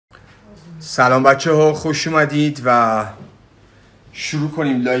سلام بچه ها، خوش اومدید و شروع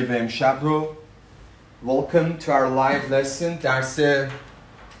کنیم لایو امشب رو. Welcome to our live lesson. درس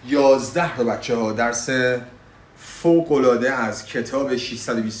 11 رو بچه ها، درس فوق العاده از کتاب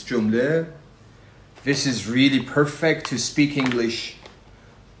 620 جمله. This is really perfect to speak English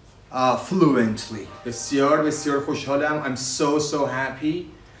fluently. بسیار بسیار خوشحالم. I'm so happy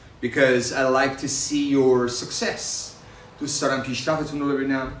because I like to see your success. دوست دارم پیشرفتتون رو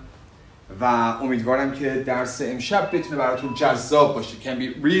ببینم و امیدوارم که درس امشب بتونه براتون جذاب باشه. Can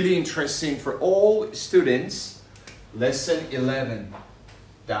be really interesting for all students. Lesson 11.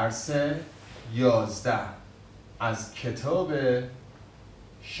 درس 11 از کتاب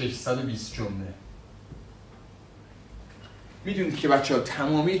 620 جمله. میدونید که بچه ها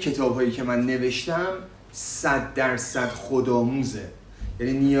تمامی کتاب هایی که من نوشتم 100% خودآموزه،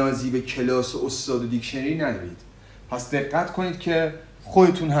 یعنی نیازی به کلاس و استاد و دیکشنری ندارید. پس دقت کنید که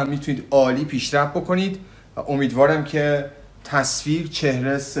خودتون هم میتونید عالی پیشرفت بکنید و امیدوارم که تصویر،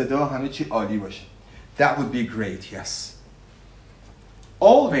 چهره، صدا همه چی عالی باشه. That would be great, yes.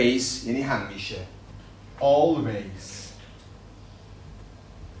 Always یعنی همیشه. Always.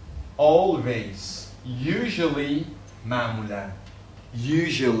 Usually معمولا.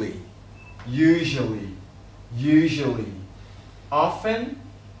 Usually. Often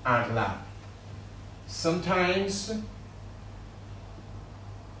اغلب. Sometimes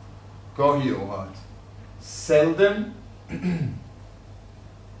گاهی اوقات. Seldom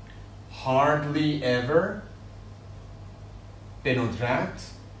hardly ever به ندرت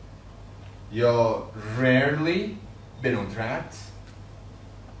یا rarely به ندرت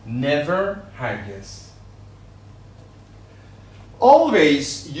never هرگز. Always,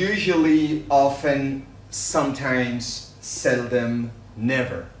 usually, often, sometimes, seldom,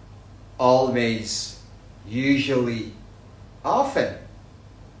 never. Always, usually, often,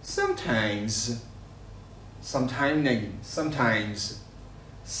 sometimes,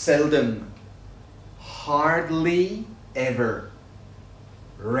 seldom, hardly, ever,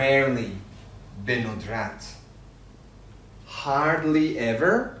 rarely, به ندرت. Hardly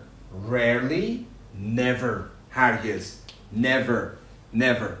ever, rarely, never, هرگز. Never.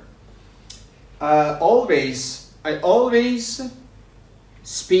 I always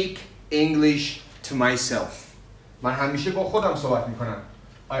speak English to myself. من همیشه با خودم صحبت میکنم.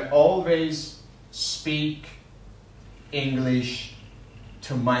 I always speak English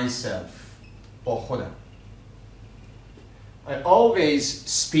to myself. با خودم. I always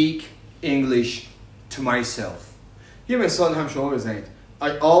speak English to myself. یه مثال هم شما بزنید. I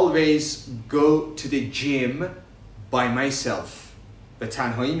always go to the gym by myself. به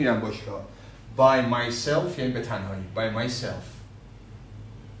تنهایی میرم باشگاه. By myself یعنی به تنهایی. By myself.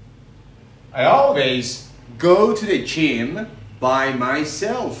 I always go to the gym by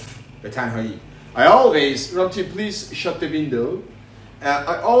myself. به تنهایی. I always, Ramti, please shut the window.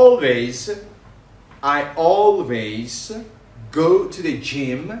 I always go to the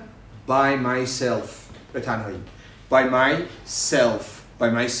gym by myself. به تنهایی. By myself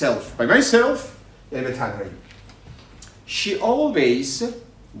یعنی به تنهایی. She always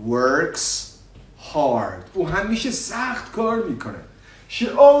works hard. او همیشه سخت کار میکنه. She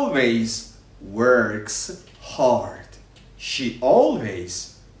always works hard.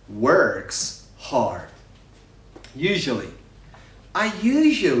 Usually. I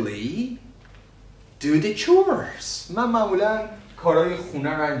usually do the chores. من معمولا کارهای خونه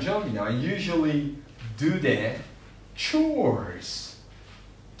رو انجام میدم. I usually do the chores.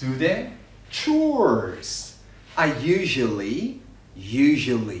 I usually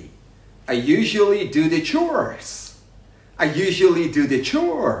do the chores.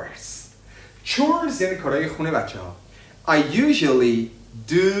 Chores یعنی کارهای خونه بچه ها. I usually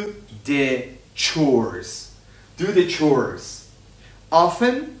do the chores.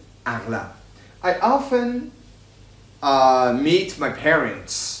 Often اغلب. I often meet my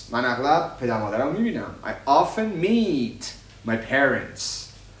parents. من اغلب پدر مادرم رو میبینم. I often meet my parents.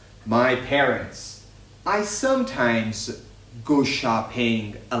 I sometimes go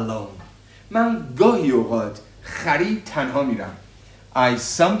shopping alone. من گاهی اوقات خرید تنها میرم. I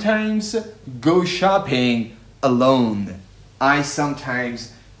sometimes go shopping alone.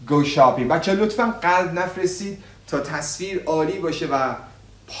 بچه لطفاً قلب نفرستید تا تصویر عالی باشه و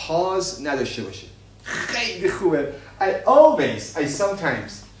پاز نداشته باشه. خیلی خوبه. I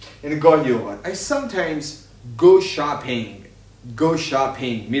sometimes یعنی گاهی اوقات. I sometimes go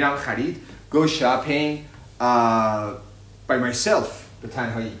shopping. میرم خرید. Go shopping by myself. به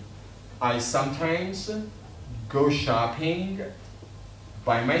تنهایی. I sometimes go shopping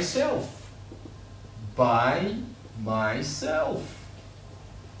by myself.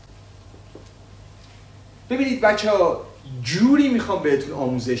 ببینید بچه‌ها جوری میخوام بهتون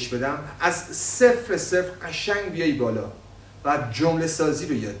آموزش بدم از صفر قشنگ بیایی بالا و جمله سازی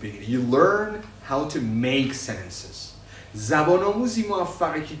رو یاد بگیری. You learn how to make sentences. زبان آموزی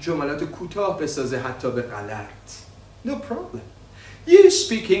موفقه که جملات کوتاه بسازه حتی به غلط. No problem. You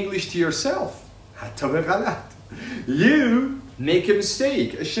speak English to yourself. حتی به غلط. You make a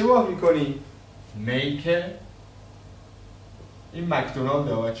mistake. اشتباه میکنی. Make a این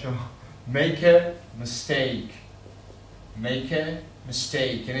مکدونالد بچه‌ها. Make a mistake. Make a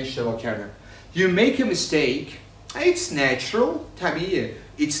mistake. یعنی اشتباه کردن. You make a mistake. It's natural. طبیعیه.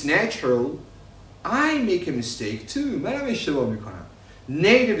 It's natural. I make a mistake too. منم اشتباه میکنم.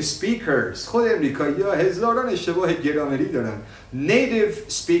 Native speakers. خود امریکایی‌ها هزاران اشتباه گرامری دارن.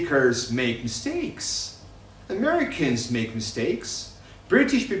 Native speakers make mistakes. Americans make mistakes.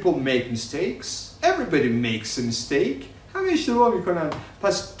 British people make mistakes. Everybody makes a mistake. همه اشتباه میکنن.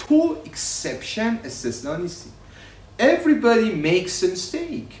 پس تو exception استثنا نیستی. Everybody makes a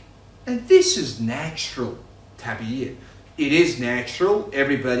mistake. And this is natural. طبیعیه. It is natural.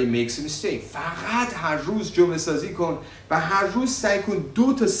 Everybody makes a mistake. فقط هر روز جمله سازی کن و هر روز سعی کن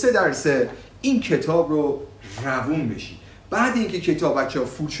 2 تا 3 درصد این کتاب رو روون بشی. بعد اینکه کتاب بچه‌ها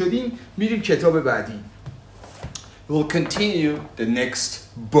فول شدیم میریم کتاب بعدی. We'll continue the next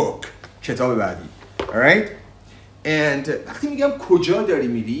book. کتاب بعدی. Alright? And وقتی میگم کجا داری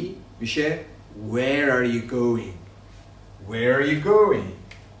میری میشه Where are you going? Where are you going?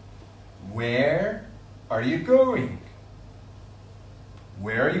 Where are you going?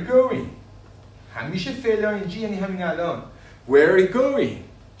 Where are you going? همیشه فعل اینجی یعنی همین الان. Where are you going?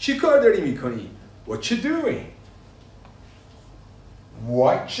 چی کار داری میکنی؟ What you doing?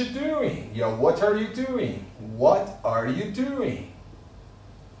 What you doing? یا what are you doing? What are you doing?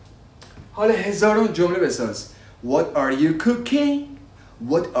 حالا هزاران جمله بساز. What are you cooking?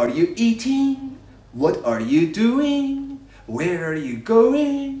 What are you eating? What are you doing? Where are you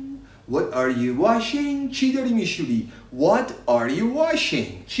going? What are you watching? چی داری میشوری؟ What are you watching?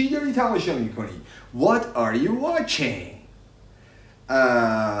 چی داری تماشا میکنی؟ What are you watching?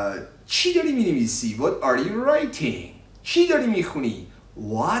 چی داری مینویسی؟ What are you writing? چی داری میخونی؟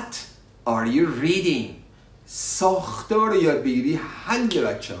 What are you reading? ساختار رو یاد بگیری حل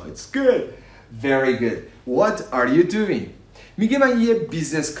بچه ها. It's good. Very good. What are you doing? میگه من یه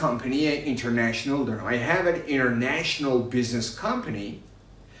بیزنس کمپانی اینترنشنال دارم. I have an international business company.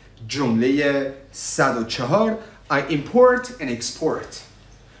 جمله 104 I import and export.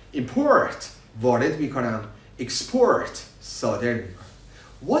 Import وارد میکنم. Export صادر میکنم.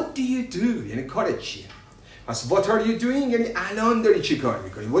 What do you do؟ یعنی کارت چیه؟ پس what are you doing؟ یعنی الان داری چی کار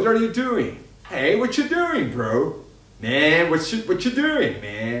میکنی؟ What are you doing? Hey, what you doing, bro? Man, what you doing,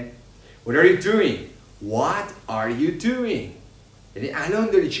 man? What are you doing? What are you doing? یعنی الان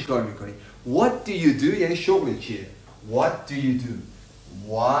داری چی کار میکنی؟ What do you do؟ یعنی شغل چیه؟ What do you do?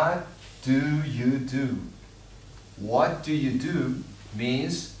 What do you do? What do you do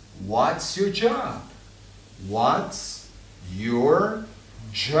means what's your job? What's your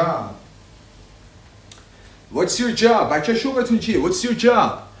job? What's your job? بچه شغلتون چیه؟ What's your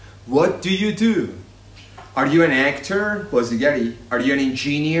job? What do you do? Are you an actor? بازیگری. Are you an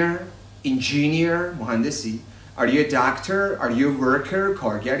engineer? Engineer مهندسی. Are you a doctor? Are you a worker?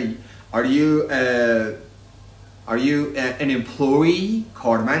 کارگری. Are you an employee?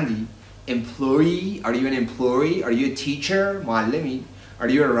 کارمندی. Employee. Are you an employee? Are you a teacher? معلمی. Are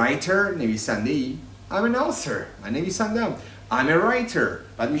you a writer? نویسنده‌ای. I'm an author. من نویسنده‌ام. I'm a writer.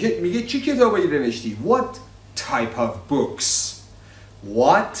 بعد میگه چی کتابی نوشتی؟ What type of books?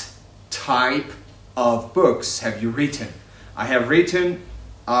 What type of books have you written? I have written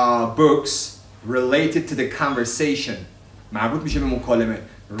books related to the conversation. مربوط میشه به مکالمه.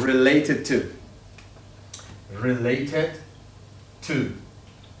 Related to. Related to.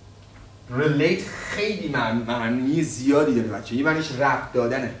 Relate خیلی معنی زیادی داره بچه. یه معنیش ربط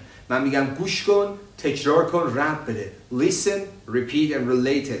دادنه. من میگم گوش کن، تکرار کن، ربط بده. Listen, repeat and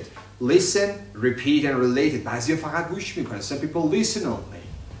related. Listen, repeat and related. بعضیا فقط گوش میکنن. Some people listen only.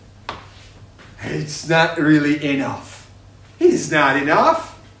 It's not really enough. It's not enough.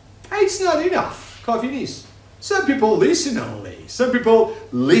 It's not enough. کافی نیست. Some people listen only. Some people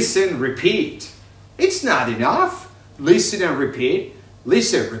listen, repeat. It's not enough. Listen and repeat.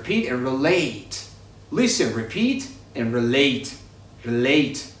 Listen, repeat and relate. Listen, repeat and relate.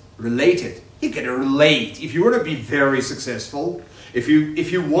 Relate. Related. You gotta relate. If you want to be very successful, if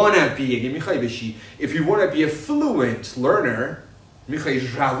you want to be, if you want to be a fluent learner, میخوای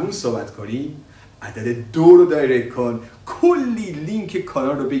روون صحبت کنی، عدد 2 رو دایرکت کن، کلی لینک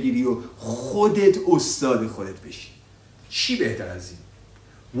کانال رو بگیری و خودت استاد خودت بشی. چی بهتر از این؟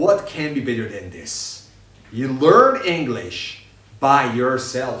 What can be better than this? You learn English by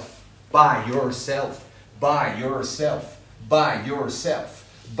yourself. By yourself. By yourself. By yourself.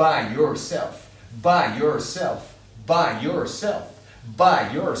 By yourself. By yourself. By yourself.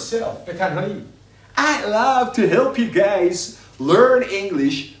 By yourself. به تنهایی. I love to help you guys learn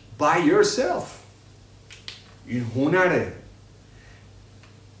English by yourself. این هنره.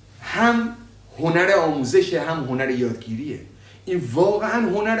 هم هنر آموزشه هم هنر یادگیریه. این واقعا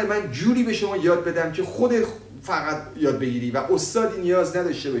هنر من جوری به شما یاد بدم که خود فقط یاد بگیری و استادی نیاز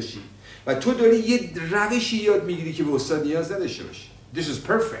نداشته باشی و تو داری یه روشی یاد میگیری که به استاد نیاز نداشته باشی. This is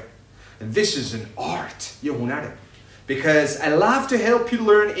perfect. And this is an art. یه هنره. Because I love to help you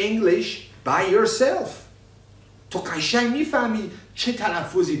learn English by yourself. تو قشنگ میفهمی چه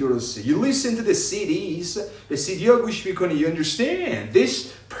تلفظی درسته. You listen to the CDs. به CD ها گوش میکنی. You understand. This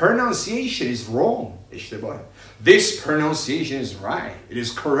pronunciation is wrong. اشتباهه. This pronunciation is right. It is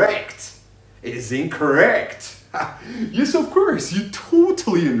correct. It is incorrect. Yes, of course. You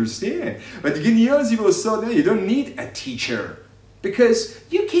totally understand. و دیگه نیازی به استاد نه. You don't need a teacher. Because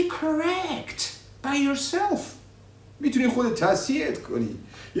you can correct by yourself. میتونی خودت تصحیح کنی.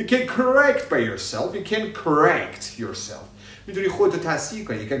 You can correct by yourself. You can correct yourself. میتونی خودت تصحیح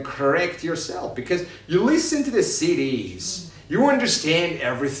کنی. You can correct yourself because you listen to the CDs. You understand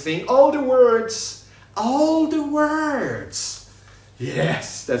everything. All the words. All the words.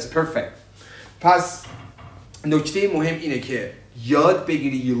 Yes, that's perfect. پس نکته مهم اینه که یاد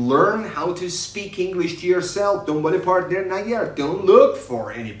بگیری. You learn how to speak English to yourself. دنبال پارتنر نگرد. Don't look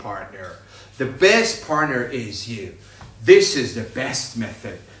for any partner. The best partner is you. This is the best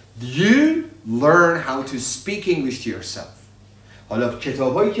method. You learn how to speak English to yourself. حالا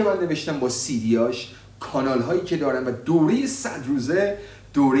کتابایی که من نوشتم با CD‌هاش، کانال‌هایی که دارم و دوره 100 روزه،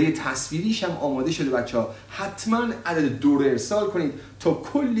 دوره تصویریش هم آماده شده بچه‌ها. حتما عدد دوره ارسال کنید تا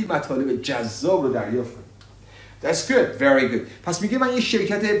کلی مطالب جذاب رو دریافت کنید. That's good. Very good. پس میگه من یه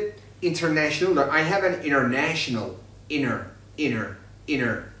شرکت international دارم. I have an international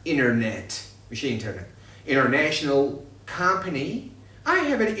internet. میشه اینترنت. International company. I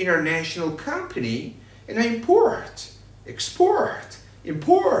have an international company and I import, export,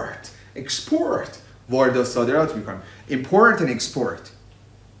 import, export. وارد صادرات میکنم. Import and export.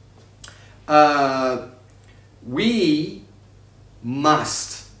 We must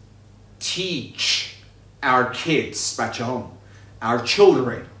teach our kids, بچه هم, our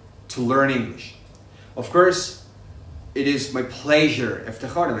children to learn English. Of course, it is my pleasure,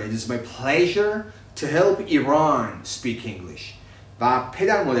 افتخارم, it is my pleasure to help Iran speak English. و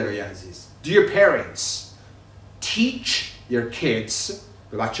پدر مادرای عزیز, dear parents, teach your kids,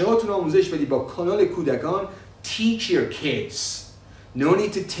 به بچه هاتون آموزش بدید با کانال کودکان. Teach your kids. No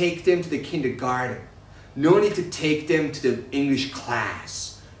need to take them to the kindergarten. No need to take them to the English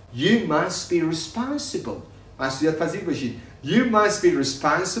class. You must be responsible. مسئولیت پذیر باشید. You must be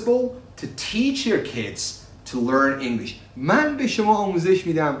responsible to teach your kids to learn English. من به شما آموزش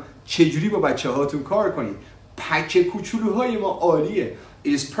میدم چجوری با بچه هاتون کار کنید. پک کوچولوهای ما عالیه. It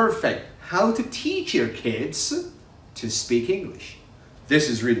is perfect. How to teach your kids to speak English. This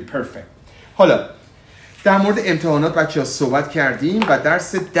is really perfect. حالا در مورد امتحانات بچه‌ها صحبت کردیم و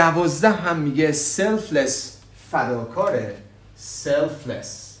درس 12 هم میگه selfless فداکاره. selfless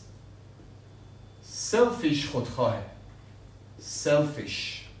selfish خودخواهه. selfish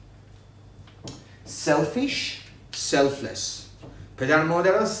selfless. پدر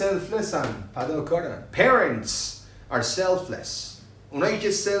مادرها selfless هم فداکارن. parents are selfless. اونایی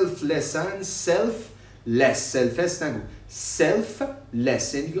که selfless هن selfless نگو.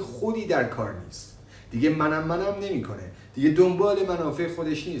 selfless یعنی دیگه خودی در کار نیست. دیگه منم نمیکنه. دیگه دنبال منافع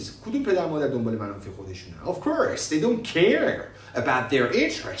خودش نیست. کدوم پدر مادر دنبال منافع خودشونه؟ Of course, they don't care about their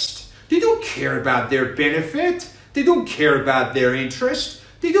interest. They don't care about their benefit. They don't care about their interest.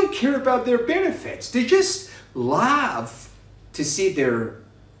 They don't care about their benefits. They just love to see their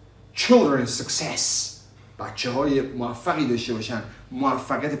children's success. بچه‌های موفقی داشته باشن.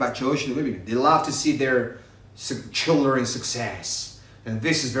 موفقیت بچه‌هاشون رو ببینن. They love to see their children's success. And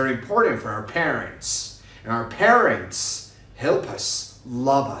this is very important for our parents. And our parents help us,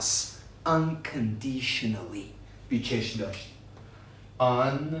 love us unconditionally. بیچشم داشت.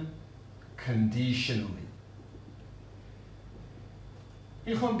 Unconditionally.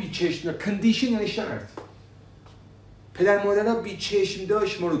 میخوام بیچشم داشت. Condition یعنی شرط. پدر مادرها بیچشم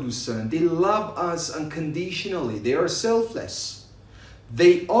داشت ما رو دوست دارن. They love us unconditionally. They are selfless.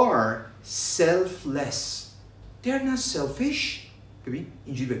 They are selfless. They are not selfish. ببین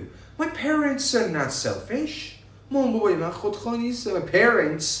اینجوری بگو. My parents are not selfish. مامان بابای من خودخواه نیستن. My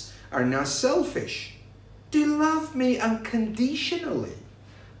parents are not selfish. They love me unconditionally.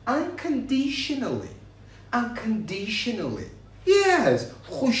 Unconditionally. unconditionally. Yes.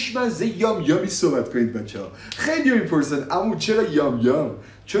 خوشمزه یامی صحبت کنید بچه ها. خیلی میپرسن اما چرا یام؟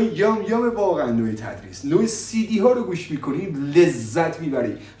 چون یام واقعا نوع تدریس. نوع CD ها رو گوش میکنید لذت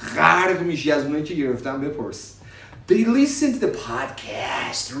میبری. غرق میشی. از اونایی که گرفتم بپرس. They listen to the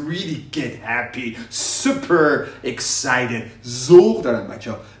podcast, really get happy, super excited. ذوق دارن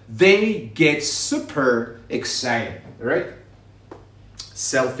بچه ها. They get super excited. Right?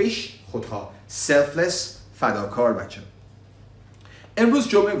 Selfish خودها. Selfless فداکار بچه ها. امروز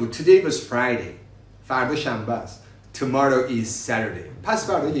جمعه بود. Today was Friday. فردا شنبه است. Tomorrow is Saturday. پس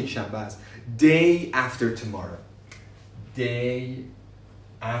فردا یک شنبه است. Day after tomorrow. Day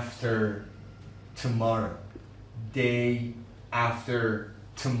after tomorrow. Day after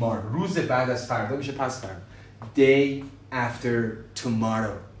tomorrow. روز بعد از فردا میشه پس فردا. Day after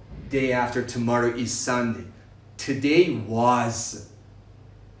tomorrow. Day after tomorrow is Sunday. Today was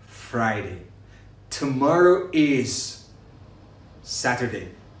Friday. Tomorrow is Saturday.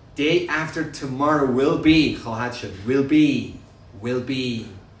 Day after tomorrow will be خواهد شد. Will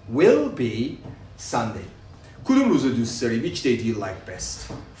be Sunday. کدوم روز دوست داری؟ Which day do you like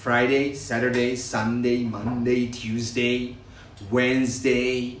best? Friday, Saturday, Sunday, Monday, Tuesday,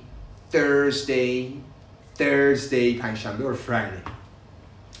 Wednesday, Thursday, پنجشنبه or Friday.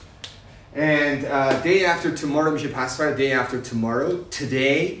 And day after tomorrow میشه پس فردا. Day after tomorrow.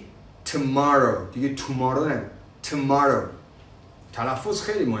 Today, tomorrow. دیگه tomorrow نه. Tomorrow. تلفظ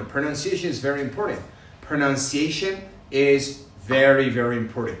خیلی مهم. Pronunciation is very important. Pronunciation is very, very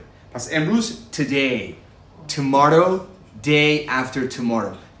important. پس امروز today, tomorrow, day after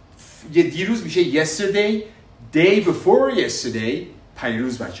tomorrow. یه دیروز میشه yesterday, day before yesterday,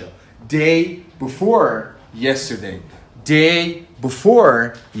 پیروز بچه ها. Day before yesterday. Day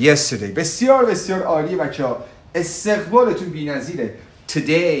before yesterday. بسیار بسیار عالیه بچه ها. استقبالتون بی‌نظیره.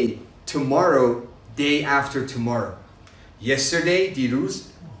 Today, tomorrow, day after tomorrow. Yesterday دیروز.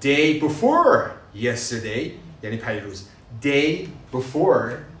 Day before yesterday یعنی پیروز. Day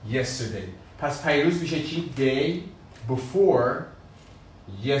before yesterday. پس پیروز میشه چی؟ Day before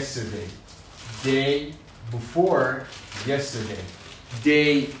yesterday. Day before yesterday.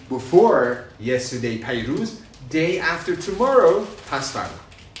 Day before yesterday پیروز. Day after tomorrow پس فردا.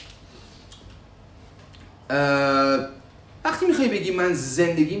 وقتی میخوای بگی من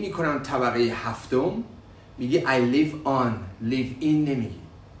زندگی میکنم طبقه هفتم میگی I live in نمیگی.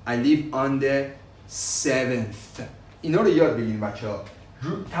 I live on the 7th. اینا رو یاد بگیرین بچه ها.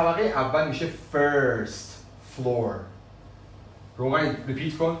 طبقه اول میشه first floor. رومانی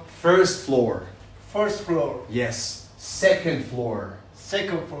repeat کن. First floor. Yes. Second floor.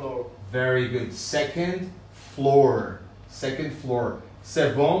 Very good. Second floor.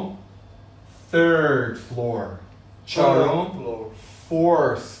 سوم third floor. چهارم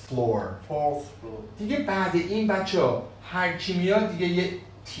fourth floor. دیگه بعد این بچه ها هر کی میاد دیگه یه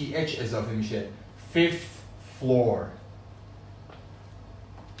TH اضافه میشه. Fifth floor.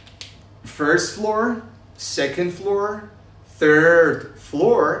 First floor, second floor, third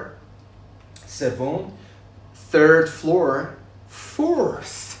floor, سوم, third floor,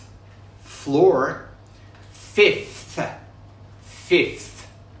 fourth floor, fifth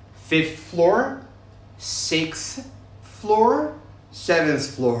floor, sixth floor, seventh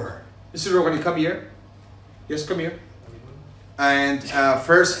floor. Mr. Rogani, come here. Yes, come here. And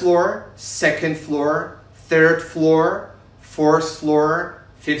first floor, second floor, third floor, fourth floor,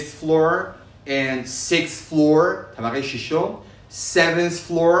 fifth floor, and sixth floor, طبقه ششم, seventh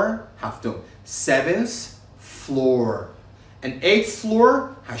floor, هفتم, seventh floor, and eighth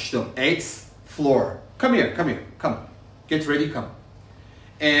floor, هشتم, eighth floor. Come here, come. Get ready, come.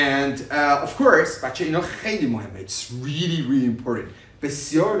 And of course, بچه اینا خیلی مهمه. It's really, really important.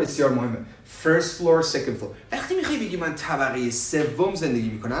 بسیار بسیار مهمه. First floor, second floor. وقتی میخوای بگی من طبقه سوم زندگی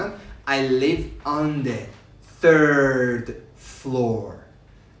میکنم, I live on the third floor.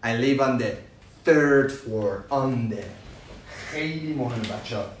 I live on the third floor. On the. خیلی مهمه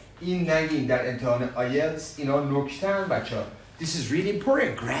بچه ها. این نگین در امتحان IELTS اینا نکتن بچه ها. This is really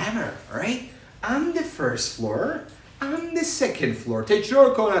important. Grammar, right? On the first floor. On the second floor.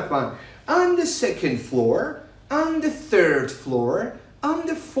 تکرار کن حتما. On the second floor. On the third floor. On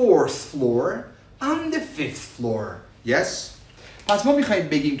the fourth floor. On the fifth floor. Yes? پس ما میخواییم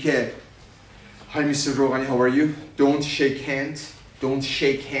بگیم که Hi Mr. Rogani, how are you? Don't shake hand. Don't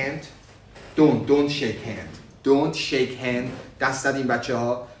shake hand. Don't shake hand. Don't shake hand. دست ندین بچه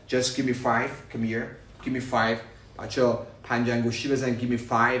ها. Just give me 5. Come here. Give me 5. بچه ها پنج انگشتی بزن. Give me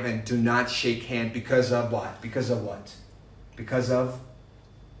 5 and do not shake hand because of what? Because of what? Because of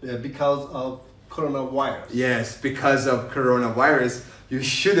coronavirus. Yes, because of coronavirus. You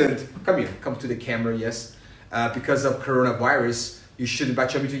shouldn't. Come here. Come to the camera. Yes. because of coronavirus you should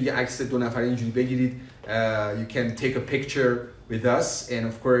بچه ها میتونید یه عکس 2 نفره اینجوری بگیرید. You can take a picture with us and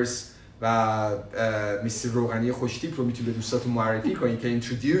of course و مستر روغنی خوشتیپ رو میتونید به دوستاتون معرفی کنید که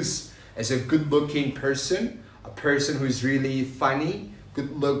introduce as a good looking person, a person who is really funny,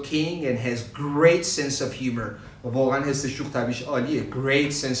 good looking and has great sense of humor. و واقعا حس شوخ طبیعیش عالیه.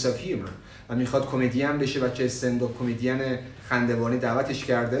 Great sense of humor. و میخواد کمدین بشه. بچه استنداپ کمدین خندوانه دعوتش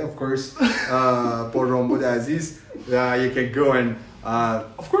کرده of course با رامبد عزیز. You can go and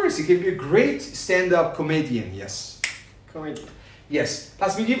of course you can be a great stand-up comedian. Yes. Comedian. Yes.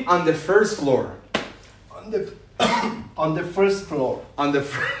 پس میگیم on the first floor. On the first floor. On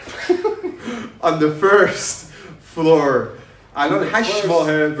the first floor. الان 8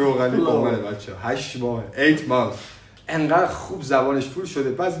 ماه روغنی کامله بچه 8 ماه 8 months. انقدر خوب زبانش فول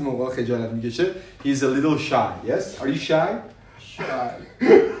شده بعضی موقع خجالت میکشه. He's a little shy. Yes? Are you shy? Shy.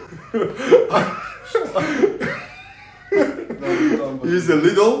 He's a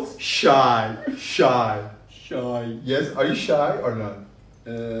little shy. Shy. Shy. Yes? Are you shy or not?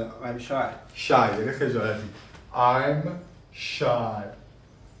 I'm shy. Shy یعنی خجالتی. I'm shy.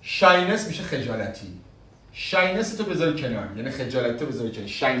 Shyness میشه خجالتی. Shyness تو بذار کنار. یعنی خجالت تو بذار کنار.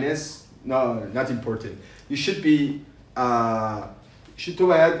 Shyness no, not important. You should be تو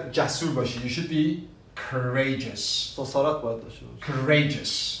باید جسور باشی. You should be courageous. جسارت باید داشته باشی.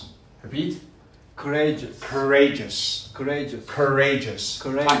 Courageous. Repeat. Courageous. Courageous. Courageous. Courageous.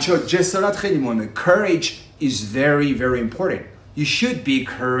 Courageous. بچه‌ها جسارت خیلی مهمه. Courage is very very important. You should be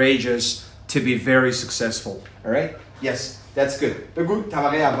courageous to be very successful. All right? Yes, that's good. بگو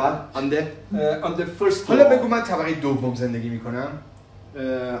طبقه اول On the first floor. حالا بگو من طبقه دوم زندگی میکنم.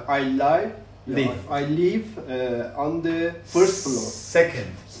 I live on the first floor.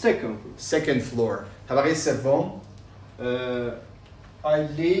 Second floor. طبقه سوم. I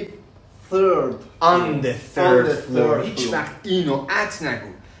live third. On the third floor. هیچ وقت اینو ات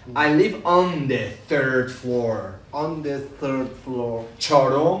نگو. I live on the third floor. On the third floor.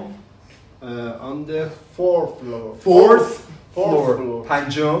 چهارم. On the fourth floor. Fourth floor.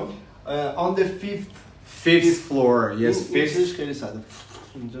 پنجم. On the fifth floor. Yes, fifth. خیلی ساده.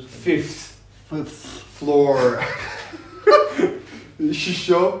 Fifth floor.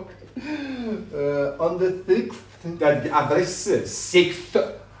 ششم. On the sixth. اولش sixth.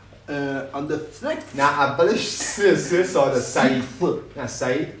 On the sixth. نه اولش سه ساده. سعید. نه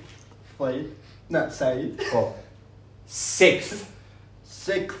سعید. نه سعید. خب. Sixth.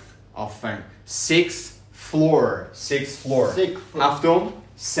 آفرین. Sixth floor. هفتم.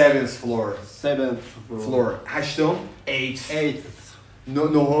 Seventh floor. هشتم. Eighth.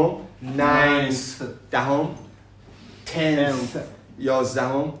 نهم. Ninth. دهم. Tenth.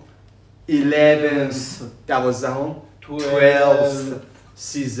 یازدهم. 11th. دوازدهم. 12th.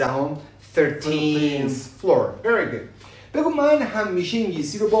 سیزدهم. 13th floor. Very good. بگو من همیشه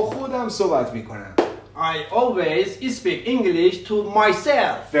انگلیسی رو با خودم صحبت میکنم. I always speak English to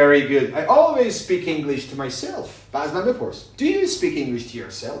myself. Very good. I always speak English to myself. بعض من بپرس. Do you speak English to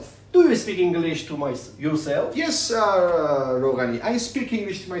yourself? Do you speak English to yourself? Yes, روغنی. I speak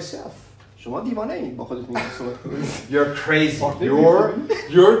English to myself. شما دیوانه این با خودتون صحبت کنید. You're crazy.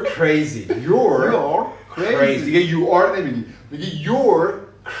 You're crazy. You're crazy. دیگه you are نمیگی. میگی you're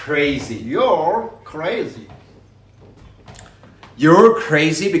crazy. You're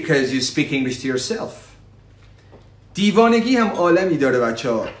crazy because you speak English to yourself. دیوانگی هم عالمی داره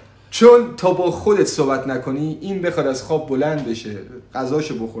بچه‌ها. چون تا با خودت صحبت نکنی این بخواد از خواب بلند بشه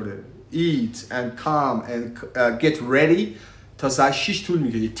غذاشو بخوره eat and come and get ready تا ساعت 6 طول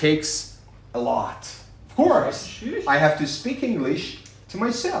میکشه. It takes a lot. Of course, I have to speak English to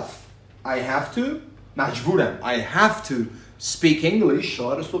myself. I have to مجبورم. I have to speak English.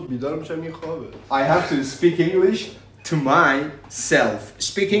 شعار صبح بیدار میشم میخوابه. I have to speak English to myself.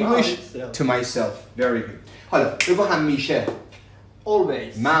 Speak English to myself. Very good. حالا بگو همیشه.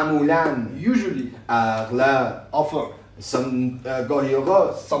 Always. معمولاً. Usually. اغلب. Often. گاهی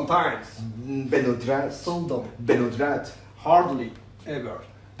اوقات. Sometimes. به ندرت. Seldom. به ندرت. Hardly. Ever.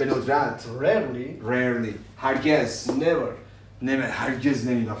 به ندرت. Rarely. هرگز. Never. هرگز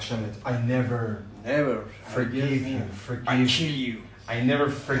نمیبخشمت. I never forgive you. I kill you. I never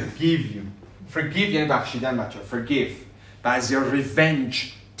forgive you. Forgive یعنی بخشیدن بچه. Forgive. بعضیا revenge.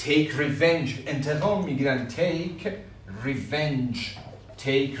 Take revenge. انتقام میگیرن. Take revenge.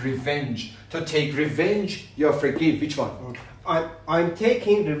 تو take revenge یا forgive. Which one? I'm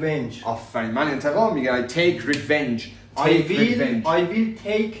taking revenge. آفرین. من انتقام میگیرم. I take revenge. I will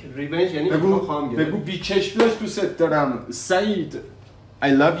take revenge یعنی انتقام خواهم گرفت. بگو بی چشم داشت دوست دارم. سعید. I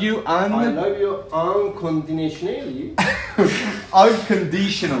love you I love you unconditionally.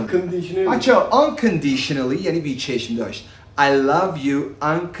 unconditionally. Conditionally. بچه unconditionally یعنی بی چشم داشت. I love you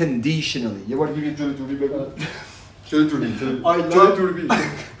unconditionally. یه بار دیگه جلو دوربین بگو. جلو دوربین. جلو دوربین.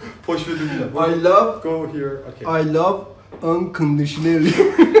 پشت به دوربین. I love. Go here. Okay. I love unconditionally.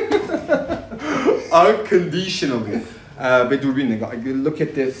 unconditionally. به دوربین نگاه. Look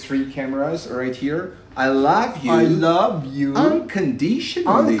at the three cameras right here. I love you. I love you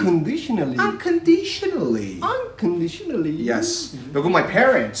unconditionally. unconditionally. Unconditionally. Unconditionally. Yes. بگو my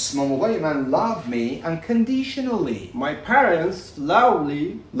parents. مامابای من love me unconditionally. My parents Love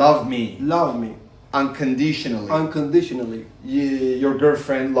me. love me Unconditionally. unconditionally. Your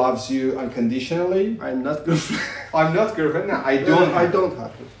girlfriend loves you unconditionally. I'm not girlfriend. I'm not girlfriend. No, I don't. I don't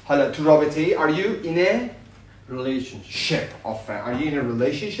have it. حالا تو رابطه ای are you in a Relationship. ship of are you in a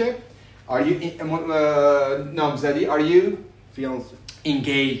relationship? Are you in نامزدی? Are you Fiance.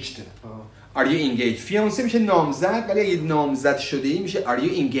 engaged? Are you engaged? fiance میشه نامزد ولی اگه نامزد شده ای میشه are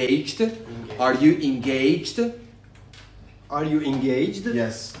you engaged? Are you engaged? Are you engaged?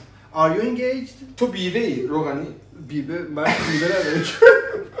 Yes. Are you engaged? تو بیوه ای روغنی؟ بیبه من بیبه ندارم.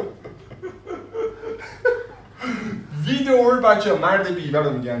 ویدور بچه مرد بیوه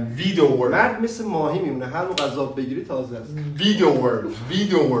رو میگن ویدور. مرد مثل ماهی میمونه هر موقع غذا بگیری تازه است.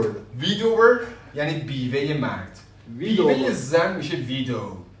 ویدور یعنی بیوه مرد. بیوه زن میشه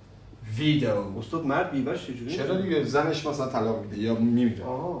ویدو. استاد مرد بیوهش چجوری؟ چرا دیگه زنش مثلا طلاق میده یا میمیره.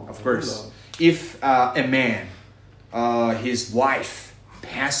 Of course. If a man his wife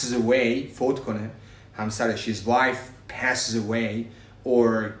passes away فوت کنه همسرش his wife passes away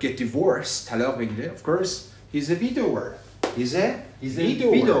or get divorced طلاق بگیره of course he's a widower. He's a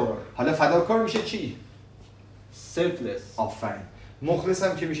widower. حالا فداکار میشه چی؟ Selfless. آفرین. مخلص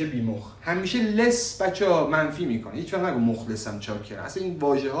هم که میشه بیمخ. همیشه less بچه‌ها منفی میکنه. هیچ وقت نگو مخلصم چاکره. اصلا این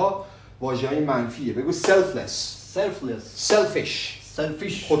واژه‌های منفیه. بگو selfless.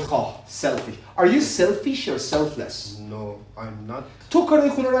 Selfish. خودخواه. Selfish. Are you selfish or selfless? No, I'm not. تو کارهای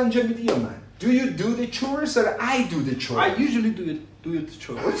خونه رو انجام میدی یا من؟ Do you do the chores or I do the chores? I usually do it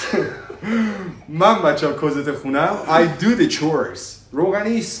chores. من بچه‌ها کوزت خونم I do the chores.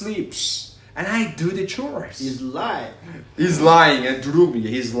 روغنی sleeps and I do the chores. He's lying and دروغ میگه.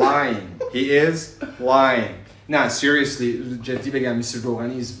 He's lying. He is lying. نه seriously جدی بگم میستر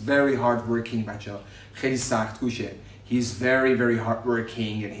روغنی is very hard working بچه‌ها. خیلی سخت کوشه. He's very hard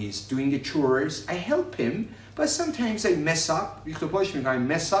working and he's doing the chores. I help him but sometimes I mess up. ریخت و پاش میکنم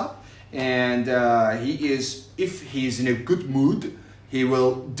I mess up and if he's in a good mood he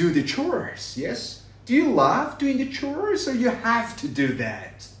will do the chores. Yes? Do you love doing the chores or you have to do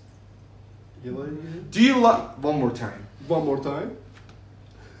that? Do you love one more time?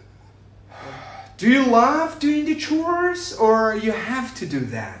 Do you love doing the chores or you have to do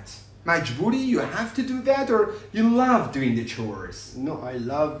that? مجبوری you have to do that or you love doing the chores? No, I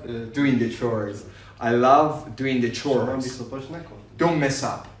love doing the chores. I love doing the chores. Don't mess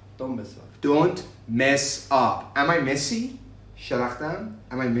up. Don't mess up. Am I messy? شلختم?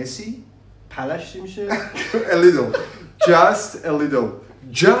 Am I messy? پلش چی میشه؟ A little. Just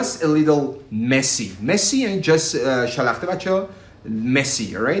a little messy. Messy and just شلخته بچه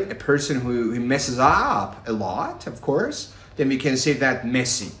messy, right? A person who messes up a lot, of course, then we can say that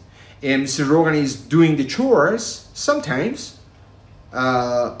messy. And Mr. Rogan is doing the chores sometimes,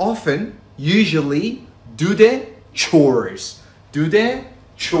 often, usually, do the chores.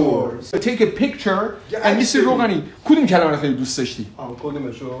 Take a picture and Mr. Rogani کدوم کلمه رو خیلی دوست داشتی؟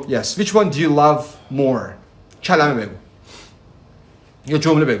 کدومشو؟ Yes. Which one do you love more? کلمه بگو. یا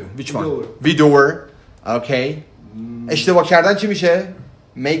جمله بگو. Which one? Widower. Okay. اشتباه کردن چی میشه؟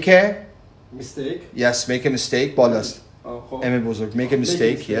 Make a mistake. Yes, make a mistake. بالاست. ام بزرگ. Make a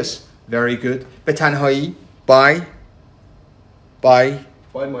mistake. Yes. Very good. به تنهایی. By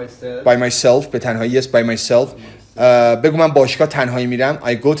myself. به تنهایی. Yes, by myself. بگو من باشگاه تنهایی میرم.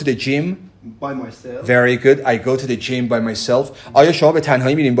 I go to the gym. By myself. Very good. I go to the gym by myself. آیا شما به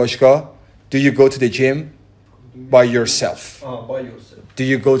تنهایی میرین باشگاه؟ Do you go to the gym by yourself? By yourself. Do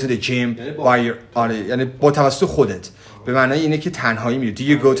you go to the gym by your یعنی با توسط خودت. به معنای اینه که تنهایی میری. Do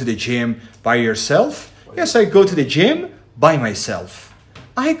you go to the gym by yourself? Yes, I go to the gym by myself.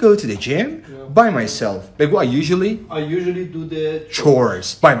 I go to the gym by myself. بگو I usually do the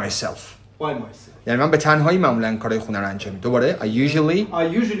chores by myself. By myself. یعنی من به تنهایی معمولا کارهای خونه رو انجام میدم. دوباره I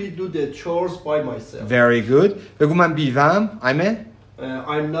usually do the chores by myself. Very good. بگو من بیوه‌ام.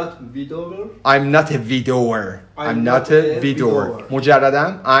 I'm not widower. I'm not a widower.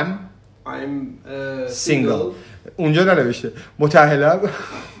 مجردم. I'm single. اونجا ننوشته. متأهلم.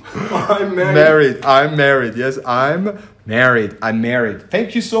 I'm married. I'm married. Yes, I'm Married. I'm married.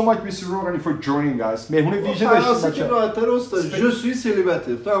 Thank you so much, Mr. Rogani, for joining us. مهمون ویژه داشتیم بچه‌ها. راحت‌تر استاد. Je suis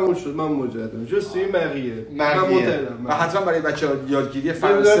célibataire. تموم شد. من مجردم. Je suis marié. من معتادم. و حتما برای بچه‌ها یادگیری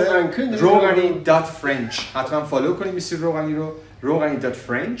فرانسه rogani.french حتما فالو کنید Mr. روغنی رو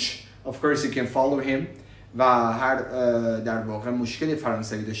rogani.french. Of course you can follow him. و هر در واقع مشکلی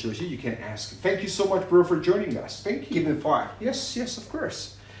فرانسوی داشته باشید you can ask him. Thank you so much bro for joining us. Thank you. Give me fire. Yes of course.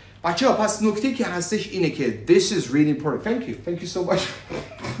 بچه‌ها پس نکته که هستش اینه که this is really important. Thank you so much.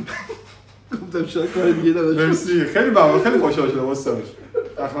 گفتم شاید کار دیگه داشته. مرسی خیلی ممنون خیلی خوشحال شدم استاد.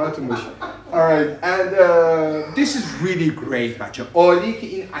 در خدمتتون باشم. Alright and this is really great بچه‌ها. عالی که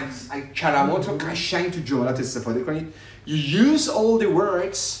این کلمات رو قشنگ تو جملات استفاده کنید. You use all the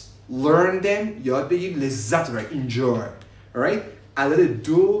words, learn them, یاد بگیرید، لذت ببرید. Enjoy. Alright? عدد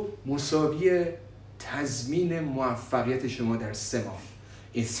 2 مساوی تضمین موفقیت شما در 3 ماه.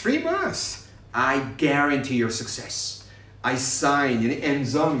 In 3 months, I guarantee your success. I sign یعنی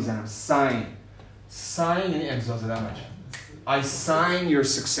امضا میزنم. Sign یعنی امضا زدن بچه. I sign your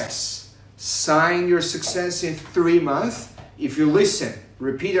success. Sign your success in 3 months. If you listen,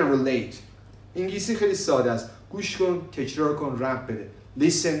 repeat and relate. انگلیسی خیلی ساده است. گوش کن، تکرار کن، رپ بده.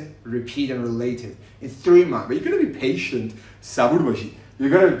 Listen, repeat and relate it. In 3 months. But you're gonna be patient. صبور باشید.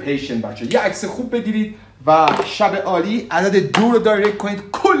 You're gonna be patient بچه. یه عکس خوب بگیرید و شب عالی عدد 2 رو دایرکت کنید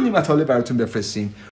کلی مطالب براتون بفرستیم.